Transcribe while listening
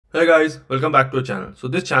Hey guys, welcome back to our channel. So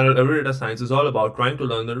this channel, Every Data Science, is all about trying to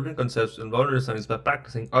learn the different concepts involved in data science by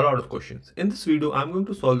practicing a lot of questions. In this video, I'm going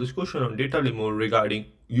to solve this question on DataLemur regarding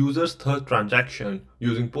user's third transaction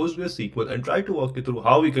using PostgreSQL and try to walk you through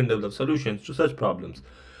how we can develop solutions to such problems.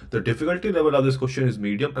 The difficulty level of this question is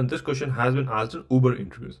medium, and this question has been asked in Uber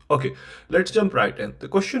interviews. Okay, let's jump right in. The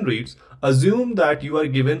question reads, assume that you are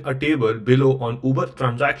given a table below on Uber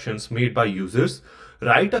transactions made by users.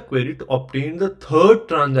 Write a query to obtain the third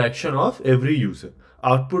transaction of every user.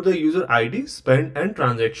 Output the user ID, spend, and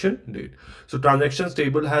transaction date. So transactions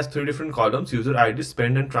table has three different columns: user ID,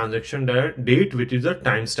 spend, and transaction date, which is a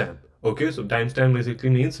timestamp. Okay, so timestamp basically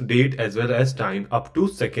means date as well as time up to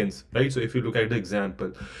seconds, right? So if you look at the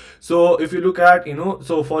example, so if you look at,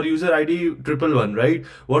 so for user ID 111, right?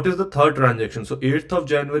 What is the third transaction? So 8th of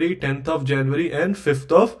January, 10th of January, and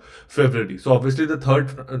 5th of February. So obviously the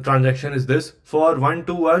third transaction is this. For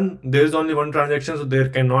 121, there is only one transaction, so there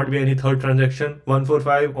cannot be any third transaction.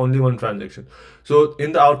 145, only one transaction. So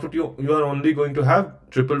in the output, you are only going to have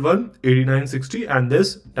 111, 8960, and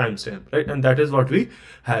this timestamp, right? And that is what we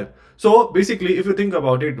have. So basically, if you think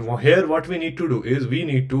about it, here what we need to do is we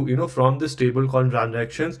need to, from this table called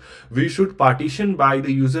transactions, we should partition by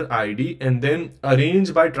the user ID and then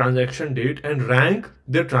arrange by transaction date and rank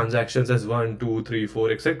their transactions as 1, 2, 3,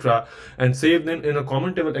 4, etc. and save them in a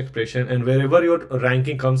common table expression, and wherever your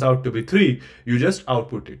ranking comes out to be 3, you just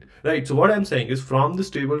output it, right? So what I'm saying is, from this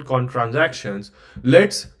table called transactions,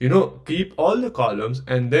 let's keep all the columns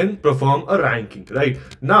and then perform a ranking. Right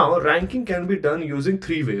now, ranking can be done using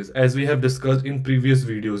three ways, as we have discussed in previous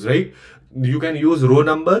videos, right? You can use row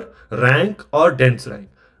number, rank, or dense rank.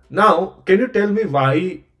 Now, can you tell me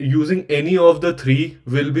why using any of the three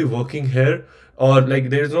will be working here, or like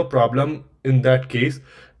there is no problem in that case?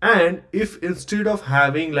 And if instead of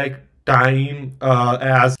having like time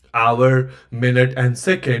as hour, minute, and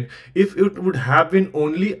second, if it would have been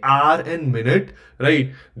only hour and minute,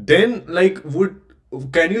 right, then like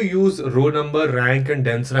can you use row number, rank, and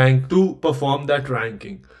dense rank to perform that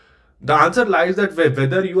ranking? The answer lies that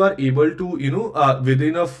whether you are able to,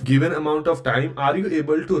 within a given amount of time, are you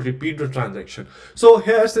able to repeat the transaction. So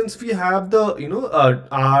here, since we have the,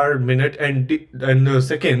 hour, minute, and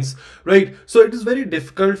seconds, right? So it is very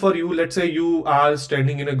difficult for you. Let's say you are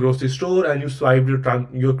standing in a grocery store and you swipe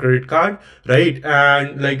your credit card, right?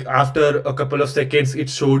 And like after a couple of seconds, it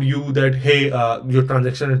showed you that, hey, your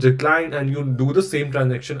transaction has declined, and you do the same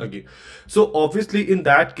transaction again. So obviously in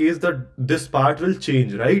that case, this part will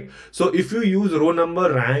change, right? So if you use row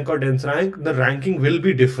number, rank, or dense rank, the ranking will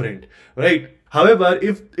be different, right? However,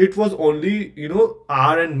 if it was only,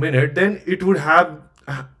 hour and minute, then it would have,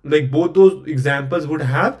 like, both those examples would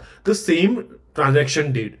have the same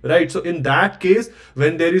transaction date, right? So in that case,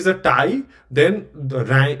 when there is a tie, then the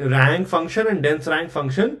rank function and dense rank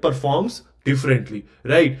function performs differently,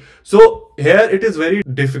 right? So here it is very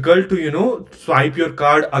difficult to swipe your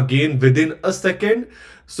card again within a second.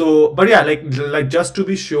 So but yeah, like just to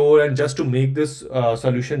be sure and just to make this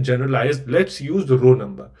solution generalized, let's use the row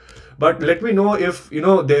number. But let me know if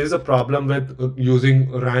there is a problem with using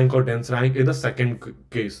rank or dense rank in the second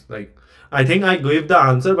case. Like, I think I gave the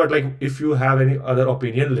answer, but like if you have any other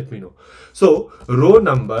opinion, let me know. So row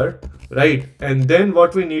number, right? And then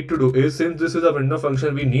what we need to do is, since this is a window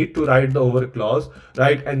function, we need to write the over clause,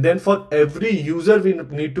 right? And then for every user, we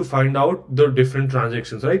need to find out the different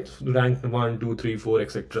transactions, right? Rank 1, 2, 3, 4,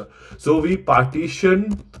 etc. So we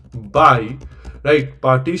partition by, right?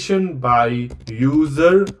 Partition by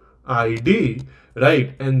user ID,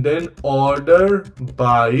 right? And then order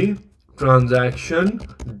by transaction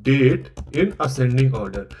date in ascending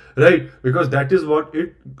order, right? Because that is what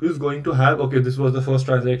it is going to have. Okay, this was the first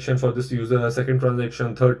transaction for this user, second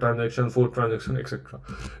transaction, third transaction, fourth transaction, etc.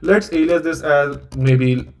 Let's alias this as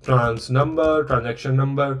maybe transaction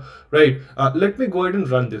number, right? Let me go ahead and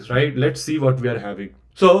run this, right? Let's see what we are having.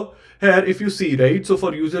 So here, if you see, right, so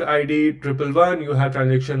for user ID 111, you have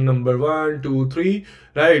transaction number 1, 2, 3,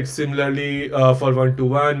 right? Similarly, for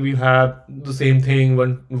 121, we have the same thing: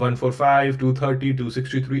 145, 230,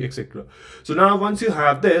 263, etc. So now once you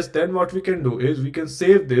have this, then what we can do is we can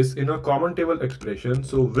save this in a common table expression.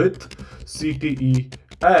 So with CTE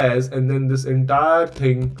as, and then this entire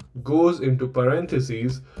thing goes into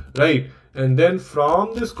parentheses, right? And then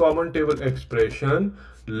from this common table expression,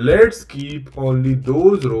 let's keep only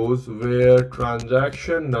those rows where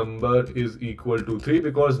transaction number is equal to 3,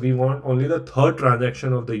 because we want only the third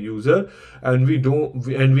transaction of the user, and we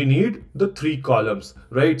need the 3 columns,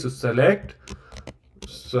 right? So select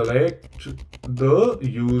the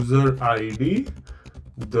user ID,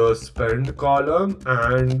 the spend column,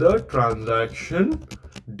 and the transaction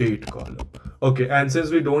date column. Okay, and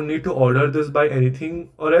since we don't need to order this by anything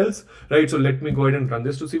or else, right? So let me go ahead and run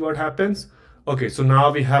this to see what happens. Okay, so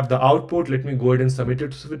now we have the output. Let me go ahead and submit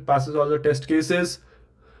it so it passes all the test cases.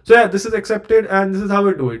 So yeah, this is accepted and this is how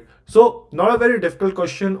we do it. So not a very difficult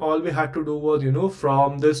question. All we had to do was,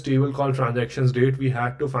 from this table called transactions date, we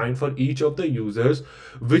had to find for each of the users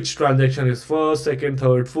which transaction is first, second,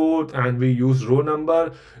 third, fourth, and we use row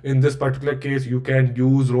number. In this particular case, you can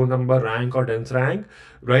use row number, rank, or dense rank,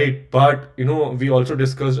 right? But we also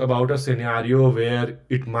discussed about a scenario where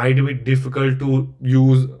it might be difficult to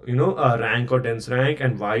use a rank or dense rank,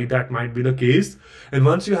 and why that might be the case. And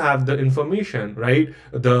once you have the information, right,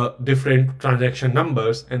 the different transaction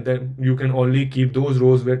numbers, and then you can only keep those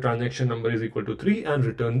rows where transaction number is equal to 3 and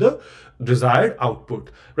return the desired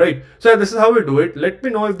output, right? So yeah, this is how we do it. Let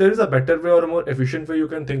me know if there is a better way or a more efficient way you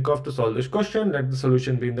can think of to solve this question. Let the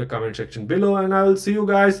solution be in the comment section below, and I will see you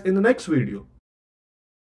guys in the next video.